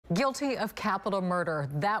Guilty of capital murder.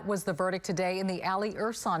 That was the verdict today in the Ali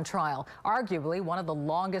Irsan trial, arguably one of the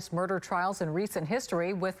longest murder trials in recent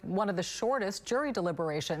history with one of the shortest jury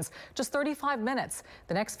deliberations, just 35 minutes.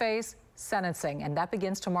 The next phase, sentencing, and that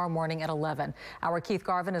begins tomorrow morning at 11. Our Keith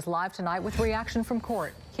Garvin is live tonight with reaction from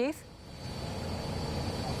court. Keith?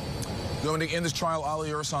 Dominic, in this trial, Ali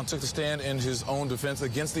Irsan took the stand in his own defense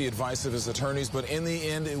against the advice of his attorneys, but in the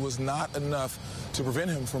end, it was not enough to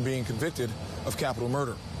prevent him from being convicted of capital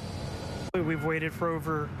murder. We've waited for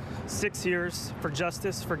over 6 years for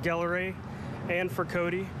justice for Gelareh and for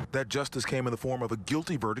Coty. That justice came in the form of a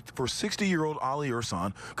guilty verdict for 60-year-old Ali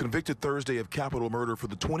Irsan, convicted Thursday of capital murder for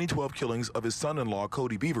the 2012 killings of his son-in-law,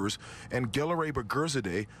 Coty Beavers, and Gelareh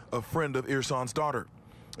Bagherzadeh, a friend of Irsan's daughter.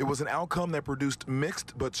 It was an outcome that produced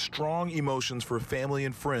mixed but strong emotions for family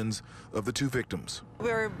and friends of the two victims.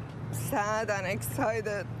 We're sad and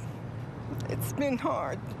excited. It's been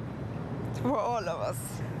hard for all of us.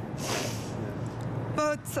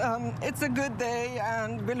 But it's a good day,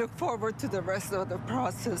 and we look forward to the rest of the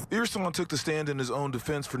process. Irsan took the stand in his own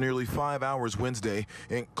defense for nearly 5 hours Wednesday.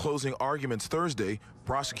 In closing arguments Thursday,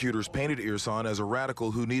 prosecutors painted Irsan as a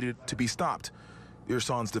radical who needed to be stopped.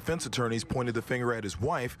 Irsan's defense attorneys pointed the finger at his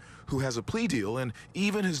wife, who has a plea deal, and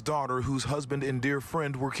even his daughter, whose husband and dear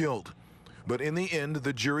friend were killed. But in the end,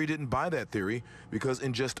 the jury didn't buy that theory because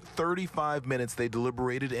in just 35 minutes they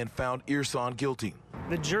deliberated and found Irsan guilty.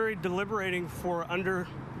 The jury deliberating for under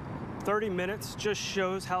 30 minutes just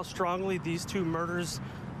shows how strongly these two murders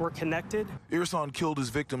were connected. Irsan killed his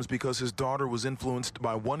victims because his daughter was influenced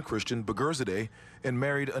by one Christian, Bagherzadeh, and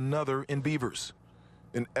married another in Beavers.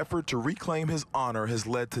 An effort to reclaim his honor has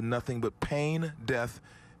led to nothing but pain, death,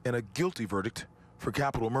 and a guilty verdict for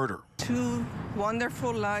capital murder. Two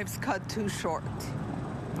wonderful lives cut too short.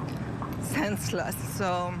 Senseless.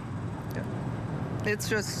 So it's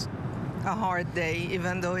just a hard day,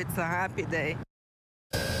 even though it's a happy day.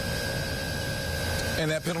 And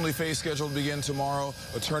that penalty phase scheduled to begin tomorrow.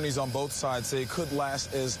 Attorneys on both sides say it could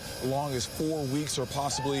last as long as 4 weeks or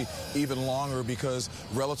possibly even longer because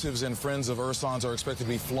relatives and friends of Irsan's are expected to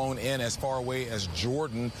be flown in as far away as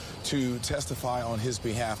Jordan to testify on his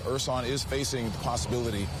behalf. Irsan is facing the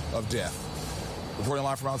possibility of death. Reporting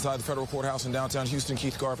live from outside the federal courthouse in downtown Houston,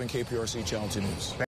 Keith Garvin, KPRC Channel 2 News.